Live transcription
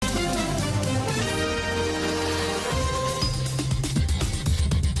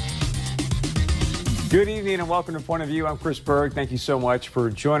Good evening and welcome to Point of View. I'm Chris Berg. Thank you so much for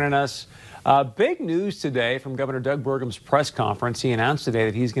joining us. Big news today from Governor Doug Burgum's press conference. He announced today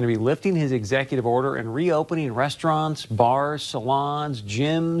that he's going to be lifting his executive order and reopening restaurants, bars, salons,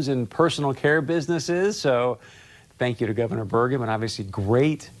 gyms, and personal care businesses. So thank you to Governor Burgum, and obviously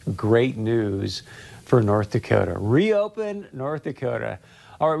great news for North Dakota. Reopen North Dakota.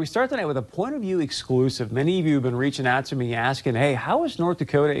 All right, we start tonight with a Point of View exclusive. Many of you have been reaching out to me asking, hey, how is North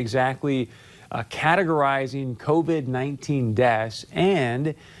Dakota exactly categorizing COVID-19 deaths,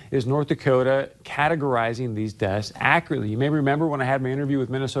 and is North Dakota categorizing these deaths accurately? You may remember when I had my interview with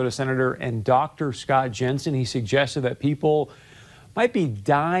Minnesota Senator and Dr. Scott Jensen, he suggested that people might be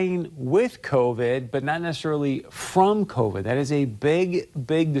dying with COVID, but not necessarily from COVID. That is a big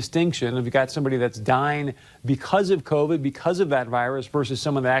distinction. If you've got somebody that's dying because of COVID, because of that virus, versus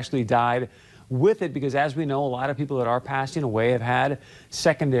someone that actually died with it, because as we know, a lot of people that are passing away have had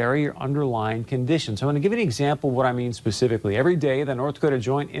secondary or underlying conditions. So I'm going to give you an example of what I mean specifically. Every day, the North Dakota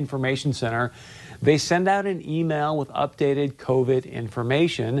Joint Information Center, they send out an email with updated COVID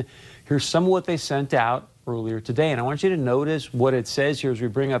information. Here's some of what they sent out earlier today. And I want you to notice what it says here as we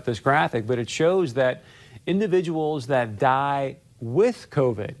bring up this graphic, but it shows that individuals that die with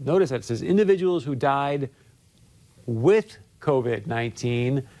COVID, notice that it says individuals who died with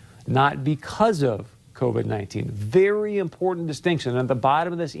COVID-19, not because of COVID-19. Very important distinction. And at the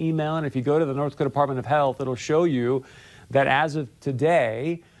bottom of this email, and if you go to the North Dakota Department of Health, it'll show you that as of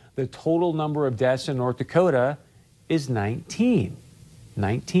today, the total number of deaths in North Dakota is 19.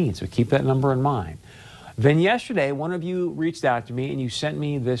 19, so keep that number in mind. Then yesterday, one of you reached out to me and you sent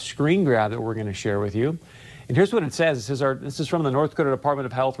me this screen grab that we're going to share with you. And here's what it says. It says this is from the North Dakota Department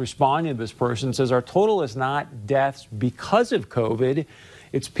of Health responding to this person. It says our total is not deaths because of COVID.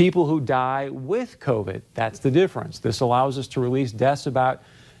 It's people who die with COVID. That's the difference. This allows us to release deaths about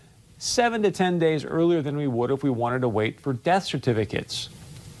 7 to 10 days earlier than we would if we wanted to wait for death certificates.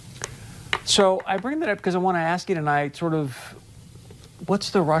 So I bring that up because I want to ask you tonight, sort of,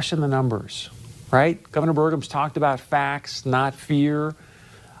 what's the rush in the numbers, right? Governor Burgum's talked about facts, not fear.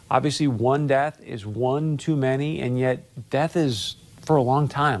 Obviously, one death is one too many, and yet death is for a long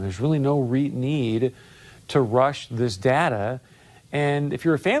time. There's really no need to rush this data. And if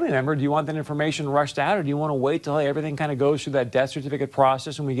you're a family member, do you want that information rushed out, or do you want to wait till everything kind of goes through that death certificate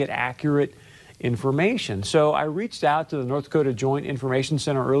process and we get accurate information? So I reached out to the North Dakota Joint Information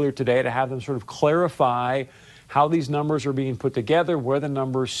Center earlier today to have them sort of clarify how these numbers are being put together, where the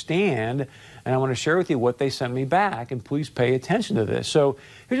numbers stand, and I want to share with you what they sent me back, and please pay attention to this. So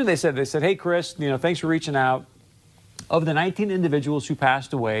here's what they said. They said, hey, Chris, thanks for reaching out. Of the 19 individuals who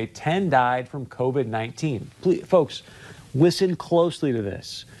passed away, 10 died from COVID-19. Please, folks, listen closely to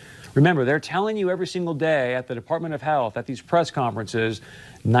this. Remember, they're telling you every single day at the Department of Health, at these press conferences,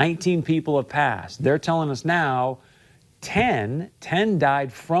 19 people have passed. They're telling us now 10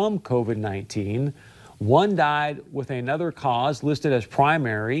 died from COVID-19. 1 died with another cause listed as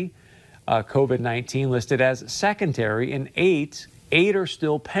primary, COVID-19 listed as secondary, and 8 are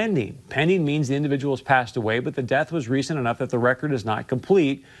still pending. Pending means the individual has passed away, but the death was recent enough that the record is not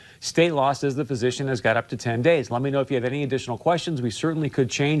complete. State law says the physician has got up to 10 days. Let me know if you have any additional questions. We certainly could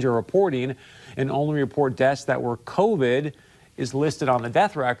change our reporting and only report deaths that were COVID is listed on the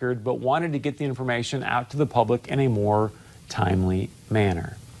death record, but wanted to get the information out to the public in a more timely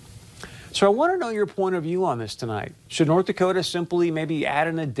manner. So I want to know your point of view on this tonight. Should North Dakota simply maybe add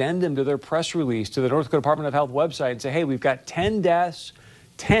an addendum to their press release to the North Dakota Department of Health website and say, hey, we've got 10 deaths,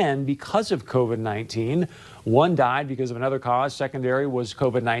 10 because of COVID-19. 1 died because of another cause. Secondary was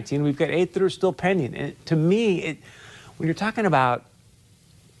COVID-19. We've got 8 that are still pending. And to me, when you're talking about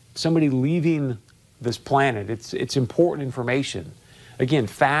somebody leaving this planet, it's important information. Again,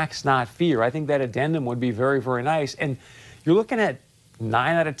 facts, not fear. I think that addendum would be very, very nice. And you're looking at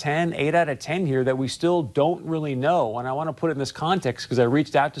 9 out of 10, 8 out of 10 here that we still don't really know. And I want to put it in this context because I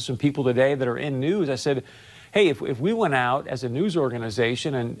reached out to some people today that are in news. I said, hey, if we went out as a news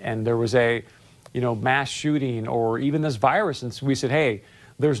organization and there was a mass shooting or even this virus, and we said, hey,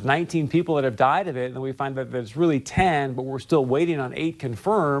 there's 19 people that have died of it, and then we find that there's really 10, but we're still waiting on 8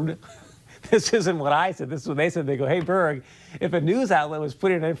 confirmed. This isn't what I said. This is what they said. They go, hey, Berg, if a news outlet was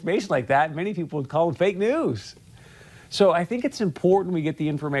putting information like that, many people would call it fake news. So I think it's important we get the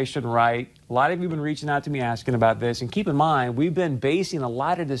information right. A lot of you have been reaching out to me asking about this. And keep in mind, we've been basing a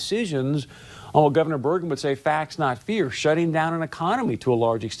lot of decisions on what Governor Burgum would say, facts, not fear, shutting down an economy to a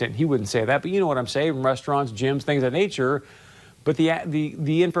large extent. He wouldn't say that, but you know what I'm saying, restaurants, gyms, things of that nature. But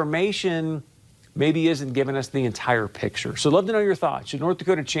the information maybe isn't giving us the entire picture. So I'd love to know your thoughts. Should North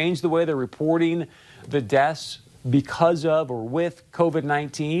Dakota change the way they're reporting the deaths because of or with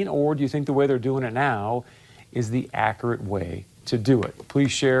COVID-19, or do you think the way they're doing it now is the accurate way to do it?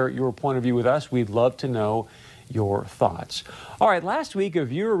 Please share your point of view with us. We'd love to know your thoughts. All right, last week a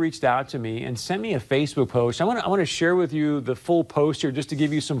viewer reached out to me and sent me a Facebook post. I want to share with you the full post here just to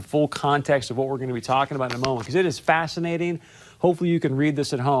give you some full context of what we're going to be talking about in a moment, because it is fascinating. Hopefully you can read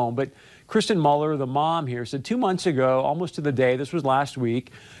this at home. But Kristen Muller, the mom here, said 2 months ago, almost to the day, this was last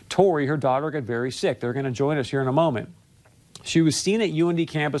week, Tori, her daughter, got very sick. They're going to join us here in a moment. She was seen at UND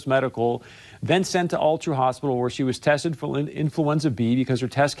Campus Medical, then sent to Altru Hospital, where she was tested for influenza B because her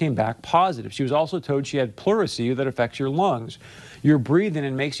test came back positive. She was also told she had pleurisy that affects your lungs. Your breathing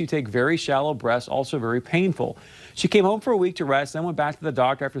and makes you take very shallow breaths, also very painful. She came home for a week to rest, then went back to the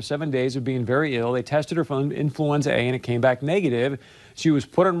doctor after 7 days of being very ill. They tested her for influenza A and it came back negative. She was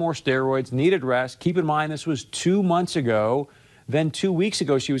put on more steroids, needed rest. Keep in mind, this was 2 months ago. Then 2 weeks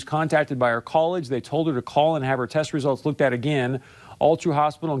ago, she was contacted by her college. They told her to call and have her test results looked at again. Altru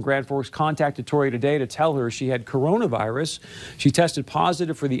Hospital in Grand Forks contacted Tori today to tell her she had coronavirus. She tested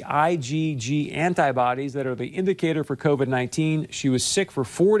positive for the IgG antibodies that are the indicator for COVID-19. She was sick for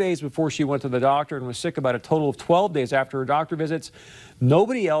 4 days before she went to the doctor and was sick about a total of 12 days after her doctor visits.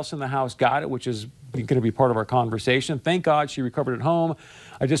 Nobody else in the house got it, which is going to be part of our conversation. Thank God she recovered at home.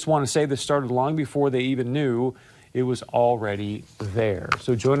 I just want to say this started long before they even knew. It was already there.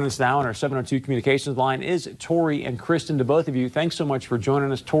 So joining us now on our 702 communications line is Tori and Kristen. To both of you, thanks so much for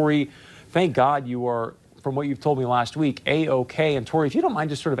joining us. Tori, thank God you are, from what you've told me last week, A-OK. And Tori, if you don't mind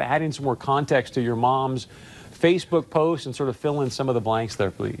just sort of adding some more context to your mom's Facebook post and sort of fill in some of the blanks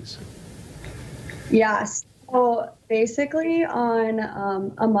there, please. Yes. So basically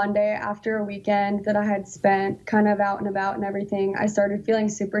on a Monday after a weekend that I had spent kind of out and about and everything, I started feeling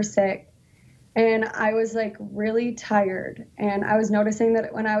super sick. And I was like really tired, and I was noticing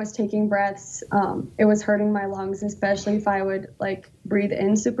that when I was taking breaths, it was hurting my lungs, especially if I would like breathe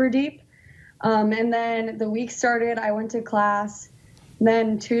in super deep. And then the week started, I went to class.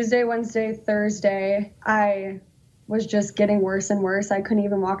 Then Tuesday, Wednesday, Thursday, I was just getting worse and worse. I couldn't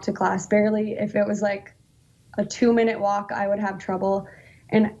even walk to class barely. If it was like a 2-minute walk, I would have trouble.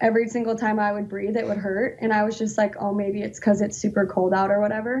 And every single time I would breathe, it would hurt. And I was just like, oh, maybe it's because it's super cold out or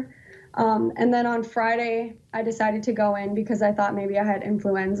whatever. And then on Friday, I decided to go in because I thought maybe I had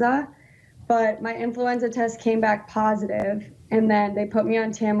influenza, but my influenza test came back positive, and then they put me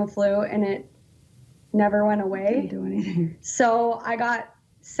on Tamiflu, and it never went away. Didn't do anything. So I got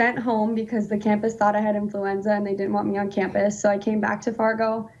sent home because the campus thought I had influenza, and they didn't want me on campus. So I came back to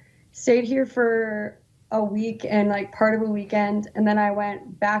Fargo, stayed here for a week and like part of a weekend, and then I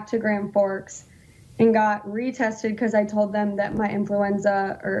went back to Grand Forks and got retested because I told them that my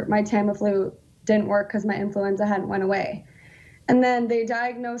influenza or my Tamiflu didn't work because my influenza hadn't went away. And then they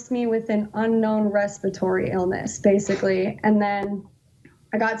diagnosed me with an unknown respiratory illness, basically. And then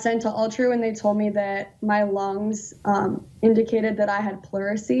I got sent to Altru, and they told me that my lungs indicated that I had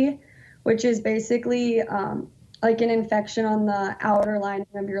pleurisy, which is basically like an infection on the outer lining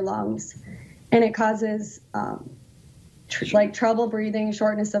of your lungs. And it causes like trouble breathing,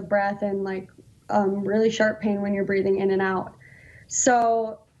 shortness of breath, and like really sharp pain when you're breathing in and out.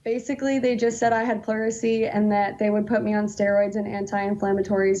 So basically they just said I had pleurisy and that they would put me on steroids and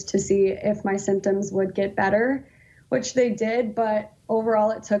anti-inflammatories to see if my symptoms would get better, which they did, but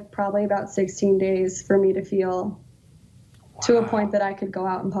overall it took probably about 16 days for me to feel to a point that I could go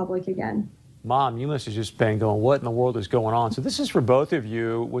out in public again. Mom, you must have just been going, what in the world is going on? So this is for both of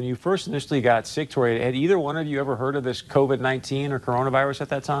you. When you first initially got sick, Tori, had either one of you ever heard of this COVID-19 or coronavirus at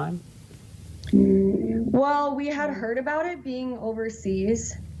that time? Well, we had heard about it being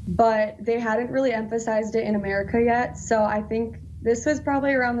overseas, but they hadn't really emphasized it in America yet. So I think this was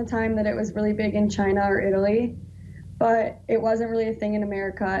probably around the time that it was really big in China or Italy, but it wasn't really a thing in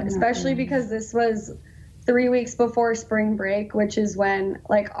America, especially because this was 3 weeks before spring break, which is when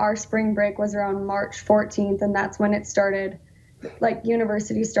like our spring break was around March 14th. And that's when it started, like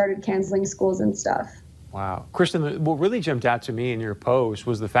universities started canceling schools and stuff. Wow. Kristen, what really jumped out to me in your post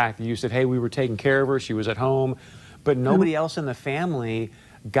was the fact that you said, hey, we were taking care of her, she was at home, but nobody else in the family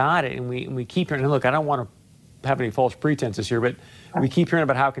got it. And we keep hearing, and look, I don't want to have any false pretenses here, but we keep hearing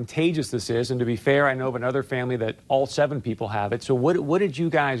about how contagious this is. And to be fair, I know of another family that all 7 people have it. So what did you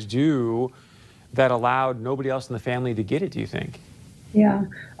guys do that allowed nobody else in the family to get it, do you think? Yeah.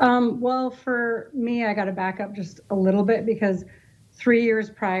 Well, for me, I got to back up just a little bit because 3 years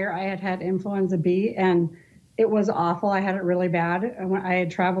prior, I had had influenza B, and it was awful. I had it really bad. I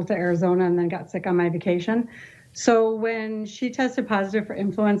had traveled to Arizona and then got sick on my vacation. So when she tested positive for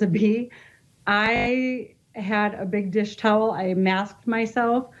influenza B, I had a big dish towel. I masked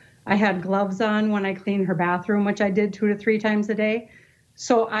myself. I had gloves on when I cleaned her bathroom, which I did 2 to 3 times a day.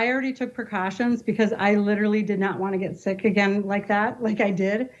 So I already took precautions because I literally did not want to get sick again like that, like I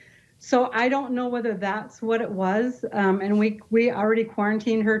did. So I don't know whether that's what it was. And we already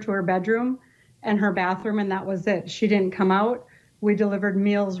quarantined her to her bedroom and her bathroom, and that was it. She didn't come out. We delivered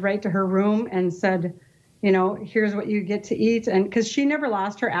meals right to her room and said, you know, here's what you get to eat. And because she never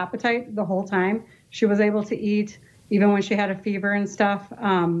lost her appetite the whole time, she was able to eat even when she had a fever and stuff.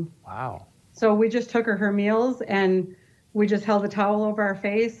 Wow. So we just took her meals and we just held a towel over our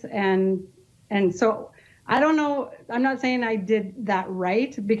face. And so I don't know. I'm not saying I did that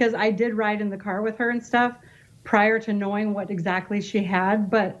right, because I did ride in the car with her and stuff prior to knowing what exactly she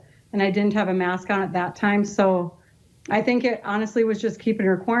had, and I didn't have a mask on at that time. So I think it honestly was just keeping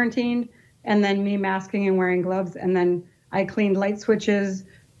her quarantined, and then me masking and wearing gloves. And then I cleaned light switches,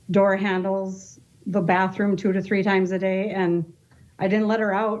 door handles, the bathroom 2 to 3 times a day. And I didn't let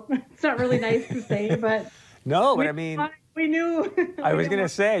her out. It's not really nice to say, but no, but I mean, we knew. I was going to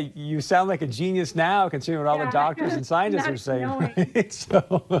say, you sound like a genius now, considering what all the doctors and scientists are saying. Right?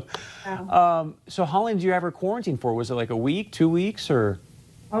 So, so how long did you have her quarantined for? Was it like a week, 2 weeks, or?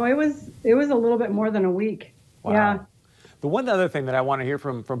 Oh, it was a little bit more than a week. Wow. Yeah. The one other thing that I want to hear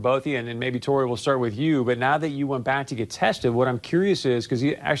from both of you, and maybe Tori, we'll start with you, but now that you went back to get tested, what I'm curious is, because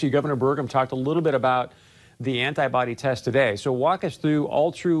actually Governor Burgum talked a little bit about the antibody test today. So walk us through,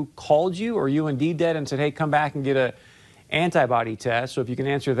 Altru called you, or you indeed did, and said, hey, come back and get a antibody test. So if you can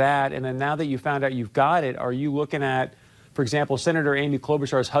answer that, and then now that you found out you've got it, are you looking at, for example, Senator Amy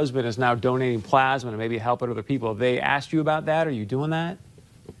Klobuchar's husband is now donating plasma to maybe help out other people. Have they asked you about that? Are you doing that?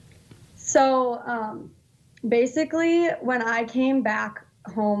 So basically, when I came back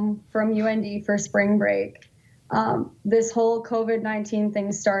home from UND for spring break, this whole COVID-19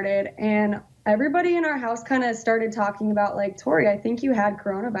 thing started, and everybody in our house kind of started talking about, like, Tori, I think you had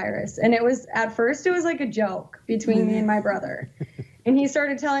coronavirus. And it was, at first, it was like a joke between me and my brother. And he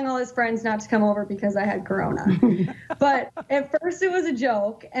started telling all his friends not to come over because I had corona. But at first it was a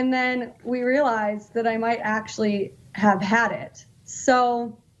joke. And then we realized that I might actually have had it.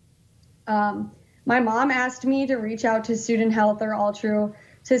 So my mom asked me to reach out to Student Health or Altru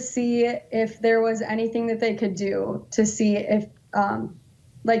to see if there was anything that they could do to see if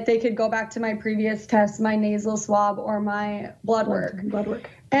like they could go back to my previous tests, my nasal swab or my blood work.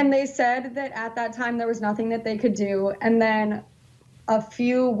 And they said that at that time there was nothing that they could do. And then a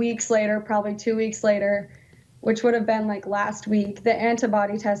few weeks later, probably 2 weeks later, which would have been like last week, the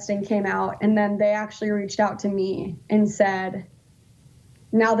antibody testing came out. And then they actually reached out to me and said,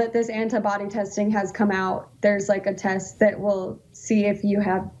 now that this antibody testing has come out, there's like a test that will see if you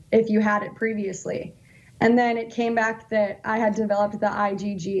had it previously. And then it came back that I had developed the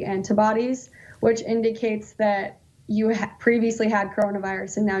IgG antibodies, which indicates that you previously had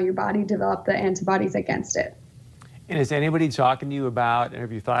coronavirus and now your body developed the antibodies against it. And is anybody talking to you about, and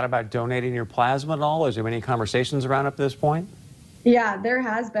have you thought about donating your plasma at all? Is there any conversations around up to this point? Yeah, there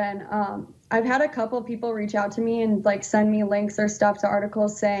has been. I've had a couple people reach out to me and like send me links or stuff to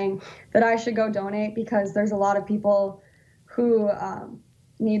articles saying that I should go donate because there's a lot of people who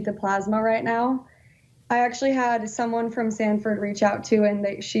need the plasma right now. I actually had someone from Sanford reach out to,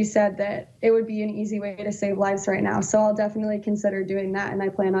 and she said that it would be an easy way to save lives right now. So I'll definitely consider doing that, and I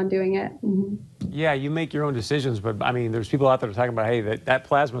plan on doing it. Mm-hmm. Yeah, you make your own decisions, but I mean, there's people out there talking about, hey, that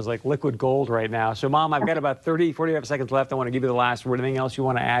plasma is like liquid gold right now. So, Mom, I've got about 45 seconds left. I want to give you the last word. Anything else you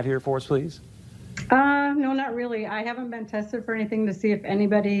want to add here for us, please? No, not really. I haven't been tested for anything to see if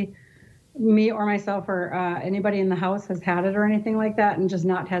anybody, me or myself or anybody in the house has had it or anything like that and just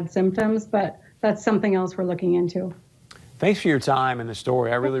not had symptoms, but that's something else we're looking into. Thanks for your time and the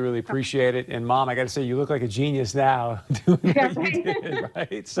story. I really, really appreciate it. And, Mom, I got to say, you look like a genius now doing what you did,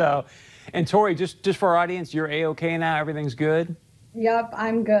 right? So, and Tori, just for our audience, you're A-OK now? Everything's good? Yep,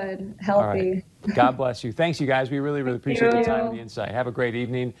 I'm good, healthy. All right. God bless you. Thanks, you guys. We really, really appreciate the time and the insight. Have a great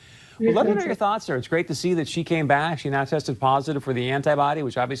evening. Well, let me know your thoughts there. It's great to see that she came back. She now tested positive for the antibody,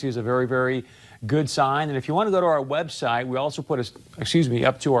 which obviously is a very, very good sign. And if you want to go to our website, we also put up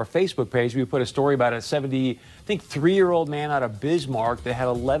to our Facebook page, we put a story about a 3-year-old man out of Bismarck that had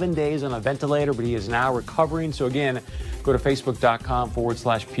 11 days on a ventilator, but he is now recovering. So again, go to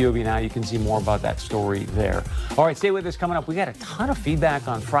facebook.com/POV now. You can see more about that story there. All right, stay with us. Coming up, we got a ton of feedback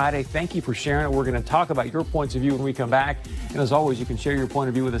on Friday. Thank you for sharing it. We're going to talk about your points of view when we come back. And as always, you can share your point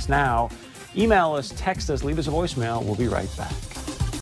of view with us now. Email us, text us, leave us a voicemail. We'll be right back.